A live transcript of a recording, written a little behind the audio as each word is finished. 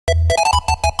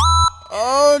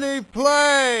Oney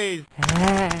plays!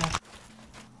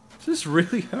 This is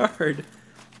really hard.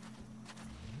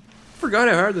 Forgot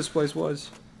how hard this place was.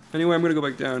 Anyway, I'm gonna go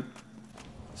back down.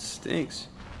 Stinks.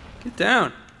 Get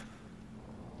down.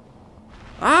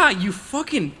 Ah, you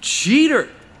fucking cheater!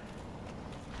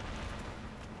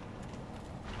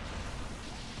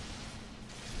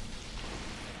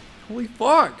 Holy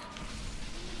fuck.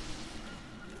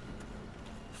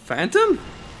 Phantom?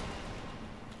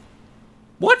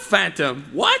 What phantom?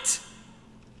 What?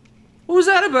 What was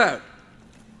that about?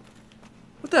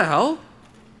 What the hell?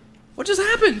 What just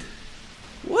happened?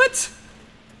 What?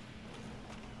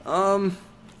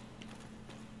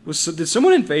 Did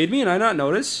someone invade me and I not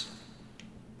notice?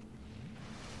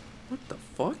 What the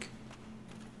fuck?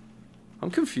 I'm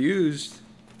confused.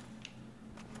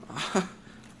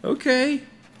 Okay.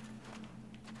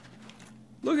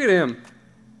 Look at him.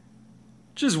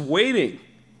 Just waiting.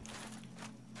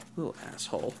 Little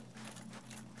asshole.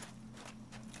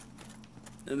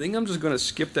 I think I'm just gonna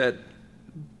skip that.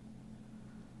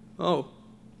 Oh.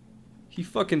 He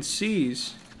fucking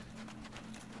sees.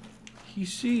 He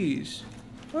sees.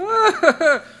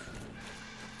 I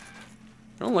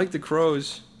don't like the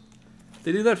crows.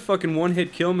 They do that fucking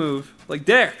one-hit kill move. Like,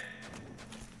 there!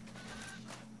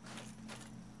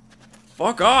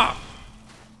 Fuck off!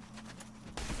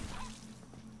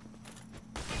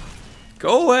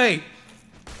 Go away!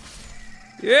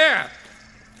 Yeah!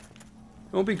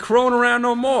 Don't be crowing around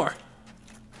no more.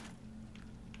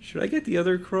 Should I get the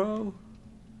other crow?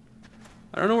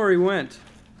 I don't know where he went.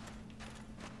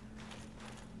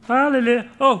 Hallelujah.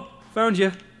 Oh, found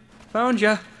you. Found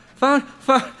you. Found.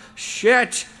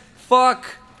 Shit.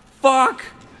 Fuck.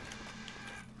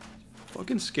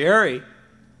 Fucking scary.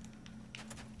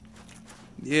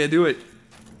 Yeah, do it.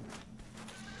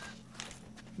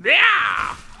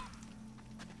 Yeah!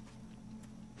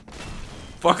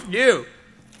 Fuck you.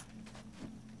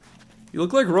 You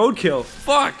look like roadkill.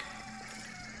 Fuck.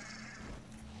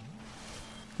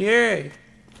 Yay.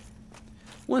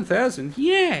 1,000.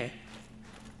 Yeah.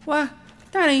 Well,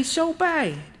 that ain't so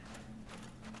bad.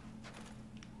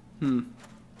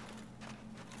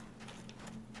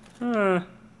 Oh,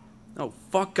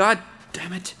 fuck. God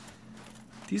damn it.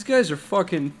 These guys are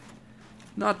fucking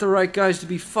not the right guys to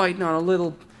be fighting on a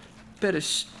little bit of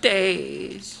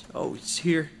stays. Oh, it's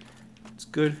here. It's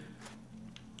good.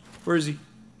 Where is he?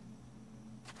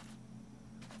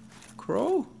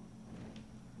 Crow?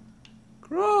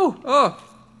 Crow! Oh!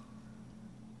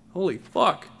 Holy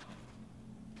fuck.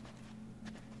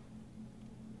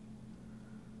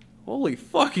 Holy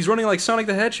fuck, he's running like Sonic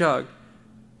the Hedgehog.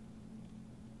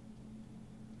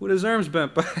 With his arms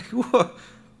bent back. Whoa.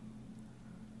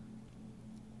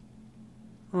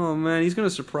 Oh man, he's gonna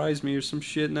surprise me or some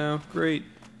shit now. Great.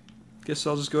 Guess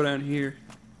I'll just go down here.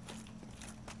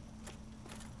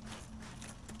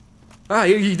 Ah,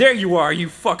 there you are, you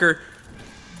fucker.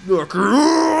 Look.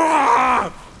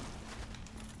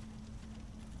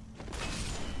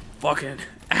 Fucking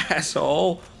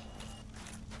asshole.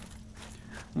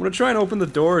 I'm gonna try and open the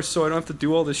door so I don't have to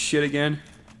do all this shit again.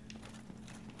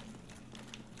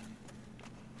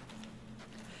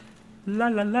 La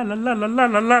la la la la la la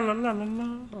la la la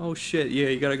la. Oh shit, yeah,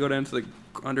 you gotta go down to the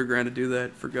underground to do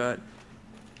that. Forgot.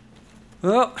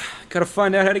 Well, gotta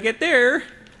find out how to get there.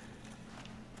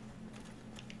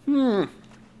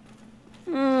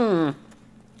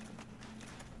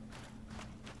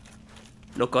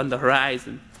 Look on the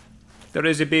horizon. There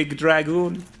is a big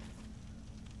dragoon.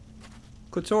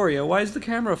 Clitoria, why is the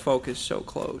camera focus so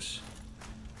close?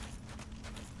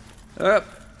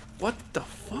 What the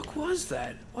fuck was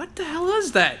that? What the hell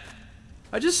was that?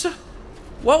 I just saw...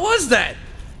 What was that?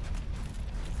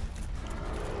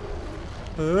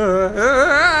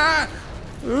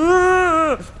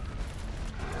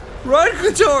 Run,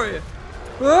 Clitoria!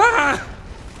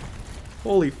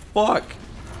 Holy fuck.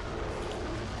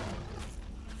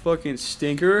 Fucking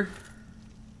stinker.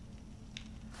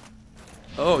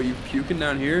 Oh, you puking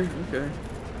down here? Okay.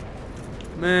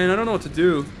 Man, I don't know what to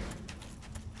do.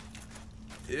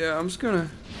 Yeah, I'm just gonna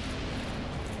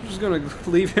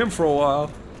leave him for a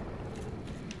while.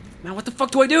 Now what the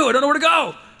fuck do I do? I don't know where to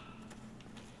go!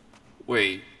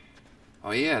 Wait.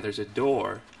 Oh yeah, there's a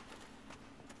door.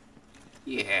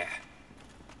 Yeah.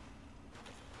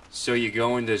 So you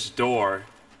go in this door,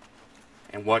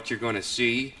 and what you're gonna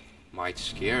see might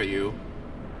scare you.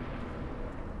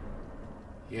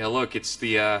 Yeah, look, it's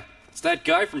that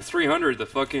guy from 300, the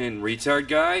fucking retard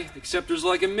guy, except there's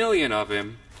like 1 million of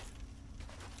him.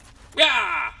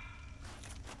 Yeah!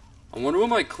 I wonder will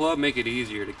my club make it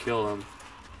easier to kill him.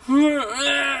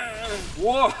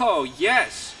 Whoa,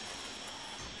 yes!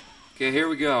 Okay, here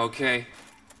we go, okay.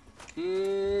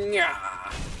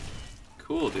 Yeah.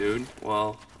 Cool, dude.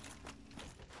 Well.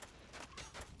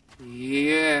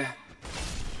 Yeah.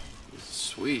 This is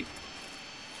sweet.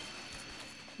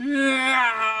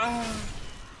 Yeah.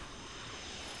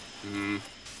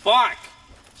 Fuck!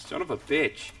 Son of a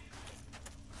bitch.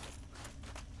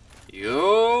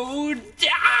 You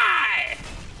die!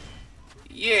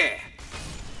 Yeah.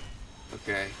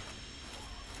 Okay.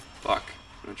 Fuck.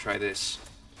 I'm gonna try this.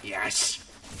 Yes!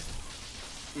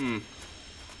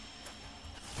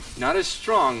 Not as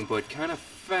strong, but kind of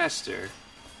faster.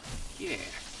 Yeah.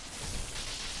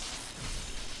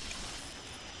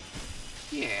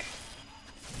 Yeah.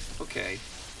 Okay.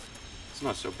 It's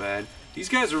not so bad. These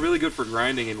guys are really good for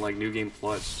grinding in, like, New Game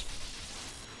Plus.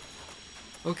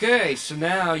 Okay, so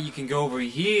now you can go over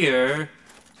here,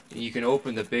 and you can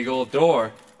open the big old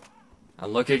door.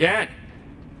 And look again.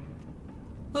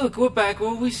 Look, we're back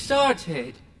where we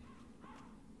started.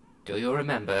 Do you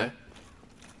remember?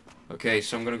 Okay,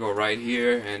 so I'm gonna go right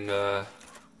here, and, I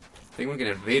think we're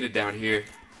gonna invade it down here.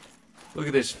 Look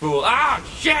at this fool. Ah,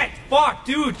 shit! Fuck,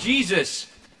 dude, Jesus!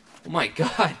 Oh my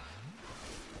god.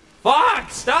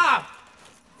 Fuck, stop!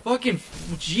 Fucking,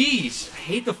 jeez. I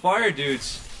hate the fire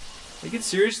dudes. Take it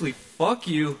seriously, fuck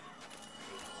you.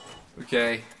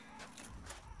 Okay.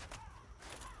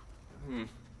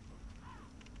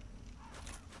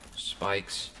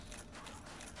 Spikes.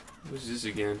 What is this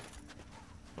again?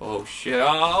 Oh shit,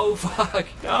 oh fuck,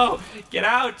 no! Get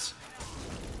out!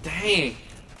 Dang!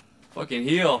 Fucking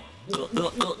heal.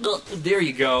 There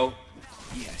you go.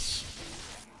 Yes.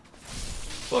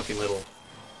 Fucking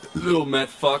little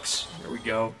meth fucks. There we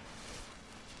go.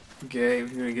 Okay, we're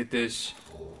gonna get this.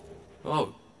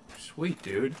 Oh, sweet,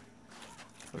 dude.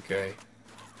 Okay.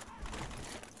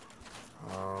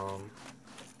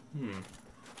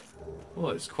 Well,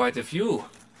 it's quite a few.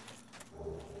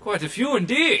 Quite a few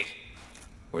indeed!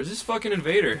 Where's this fucking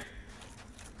invader?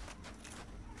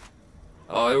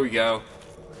 Oh, there we go.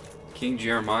 King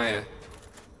Jeremiah.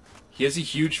 He has a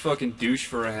huge fucking douche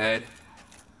for a head.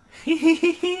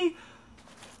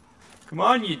 Come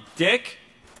on, you dick!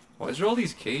 Why is there all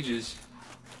these cages?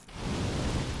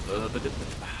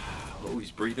 Oh,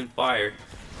 he's breathing fire.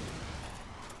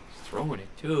 He's throwing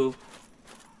it too.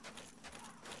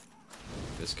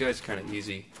 This guy's kind of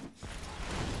easy.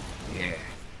 Yeah.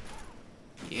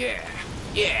 Yeah.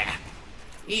 Yeah.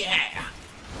 Yeah.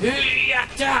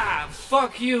 Yatta!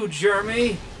 Fuck you,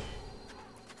 Jeremy.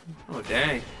 Oh,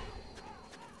 dang.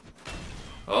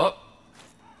 Oh.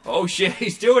 Oh, shit,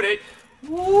 he's doing it.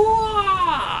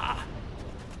 Wah!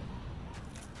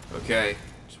 Okay,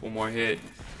 just one more hit.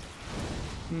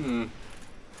 I don't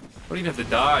even have to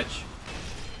dodge.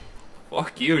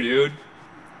 Fuck you, dude.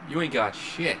 You ain't got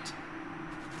shit.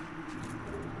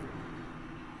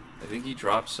 I think he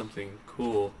dropped something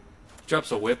cool. He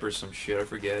drops a whip or some shit, I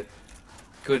forget.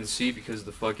 Couldn't see because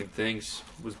the fucking things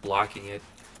was blocking it.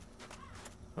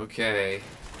 Okay.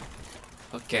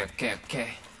 Okay.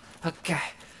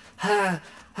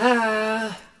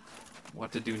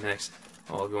 What to do next?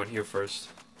 Oh, I'll go in here first.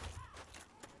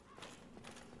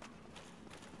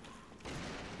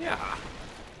 Yeah.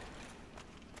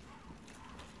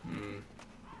 Can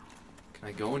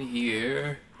I go in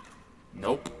here?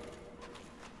 Nope.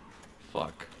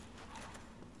 Fuck.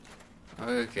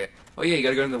 Okay. Oh yeah, you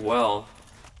gotta go in the well.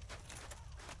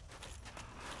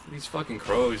 These fucking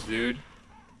crows, dude.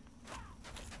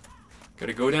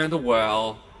 Gotta go down the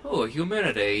well. Oh,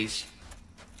 humanities.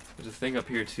 There's a thing up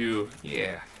here too.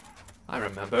 Yeah, I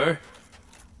remember.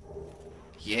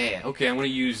 Yeah. Okay, I'm gonna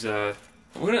use. I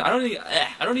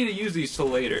don't need to use these till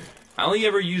later. I only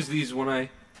ever use these when I.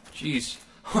 Jeez.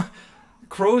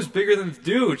 Crow's bigger than the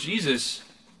dude. Jesus.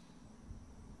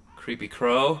 Creepy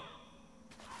crow.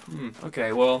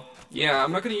 Okay. Well, yeah.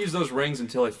 I'm not gonna use those rings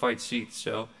until I fight Seath.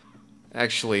 So.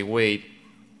 Actually, wait.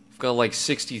 I've got like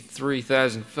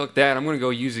 63,000. Fuck that. I'm gonna go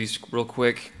use these real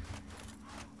quick.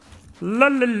 La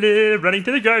la la, running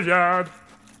to the graveyard.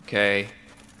 Okay.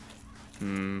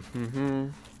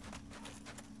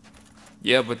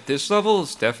 Yeah, but this level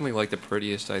is definitely like the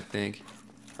prettiest, I think.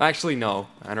 Actually, no.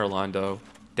 Anorlando.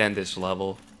 Then this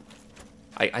level.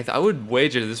 I would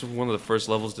wager this was one of the first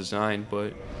levels designed,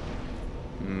 but.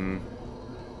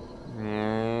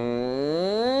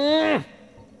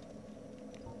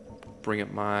 Bring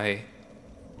up my.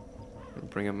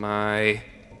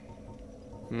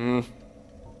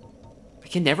 I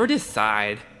can never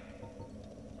decide.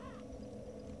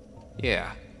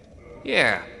 Yeah.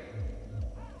 Yeah.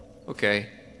 Okay.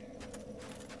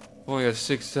 Only got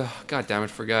 6. God damn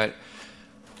it, forgot.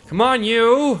 Come on,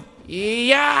 you!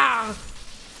 Yeah!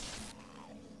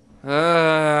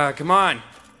 Come on.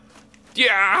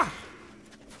 Yeah!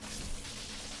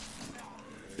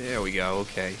 There we go.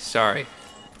 Okay, sorry.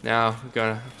 Now,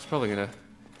 it's probably gonna...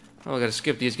 Oh, I gotta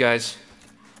skip these guys.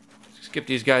 Skip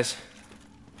these guys.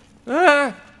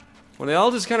 Ah! When they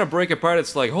all just kind of break apart,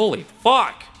 it's like, holy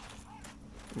fuck!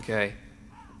 Okay.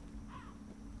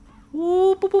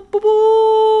 Woo, boo, boo, boo,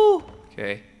 boo.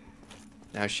 Okay.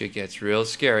 Now shit gets real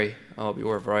scary. Oh, we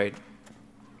were right.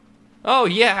 Oh,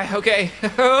 yeah, okay.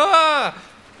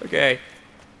 Okay.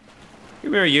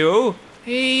 Come here, you.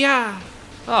 Yeah.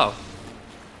 Oh.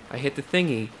 I hit the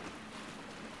thingy.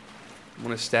 I'm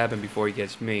gonna stab him before he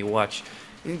gets me. Watch.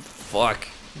 Fuck.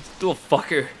 Little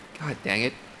fucker. God dang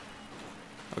it.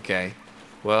 Okay.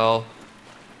 Well.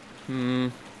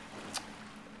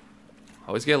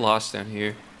 Always get lost down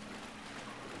here.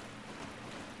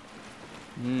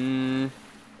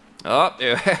 Oh,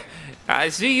 there. I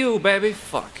see you, baby.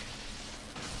 Fuck.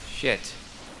 Shit.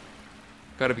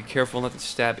 Gotta be careful not to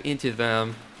stab into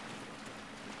them.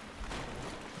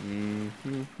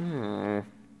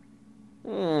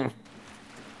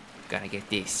 Gotta get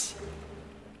this.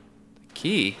 The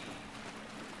key?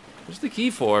 What's the key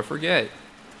for? I forget.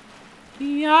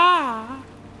 Yeah.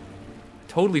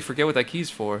 Totally forget what that key's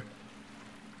for.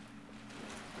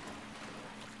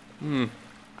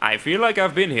 I feel like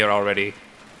I've been here already.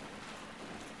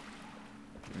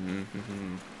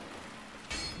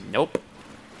 Nope.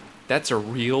 That's a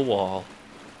real wall.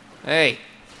 Hey.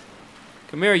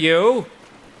 Come here, you.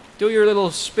 Do your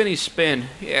little spinny spin.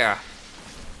 Yeah.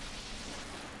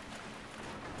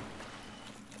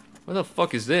 What the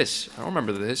fuck is this? I don't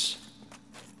remember this.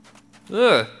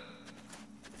 Ugh.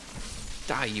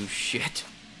 Die, you shit.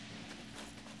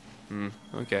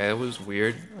 Okay, that was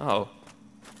weird. Oh.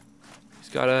 He's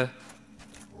got a...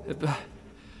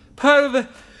 Part of it...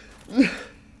 I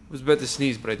was about to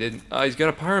sneeze, but I didn't. He's got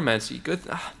a pyromancy. Good.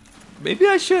 Maybe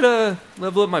I should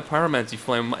level up my pyromancy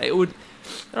flame. It would...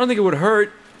 I don't think it would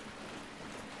hurt.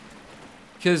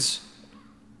 Because...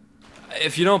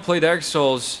 if you don't play Dark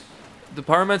Souls... the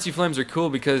pyromancy flames are cool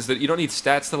because you don't need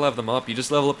stats to level them up. You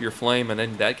just level up your flame and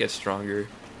then that gets stronger.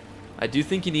 I do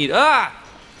think you need...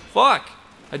 Fuck!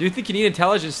 I do think you need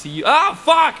intelligence to use...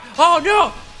 Fuck! Oh,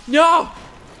 no! No!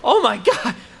 Oh, my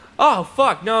God! Oh,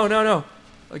 fuck! No, no, no.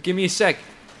 Give me a sec.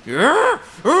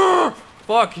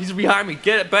 Fuck, he's behind me.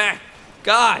 Get it back.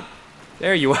 God!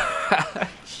 There you are.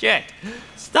 Shit!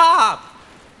 Stop!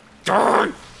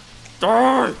 Darn!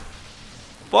 Darn!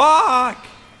 Fuck!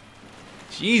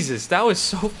 Jesus, that was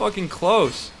so fucking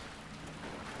close.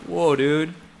 Whoa,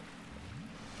 dude.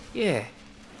 Yeah.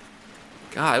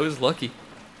 God, I was lucky.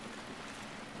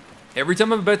 Every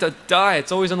time I'm about to die,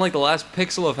 it's always on like the last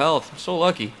pixel of health. I'm so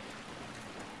lucky.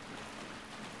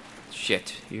 Shit,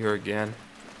 here again.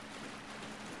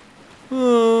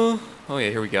 Oh yeah,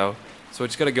 here we go. So I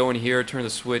just gotta go in here, turn the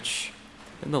switch,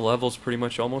 and the level's pretty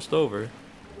much almost over.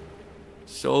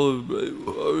 So,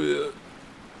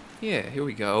 yeah, here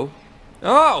we go.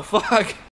 Oh, fuck!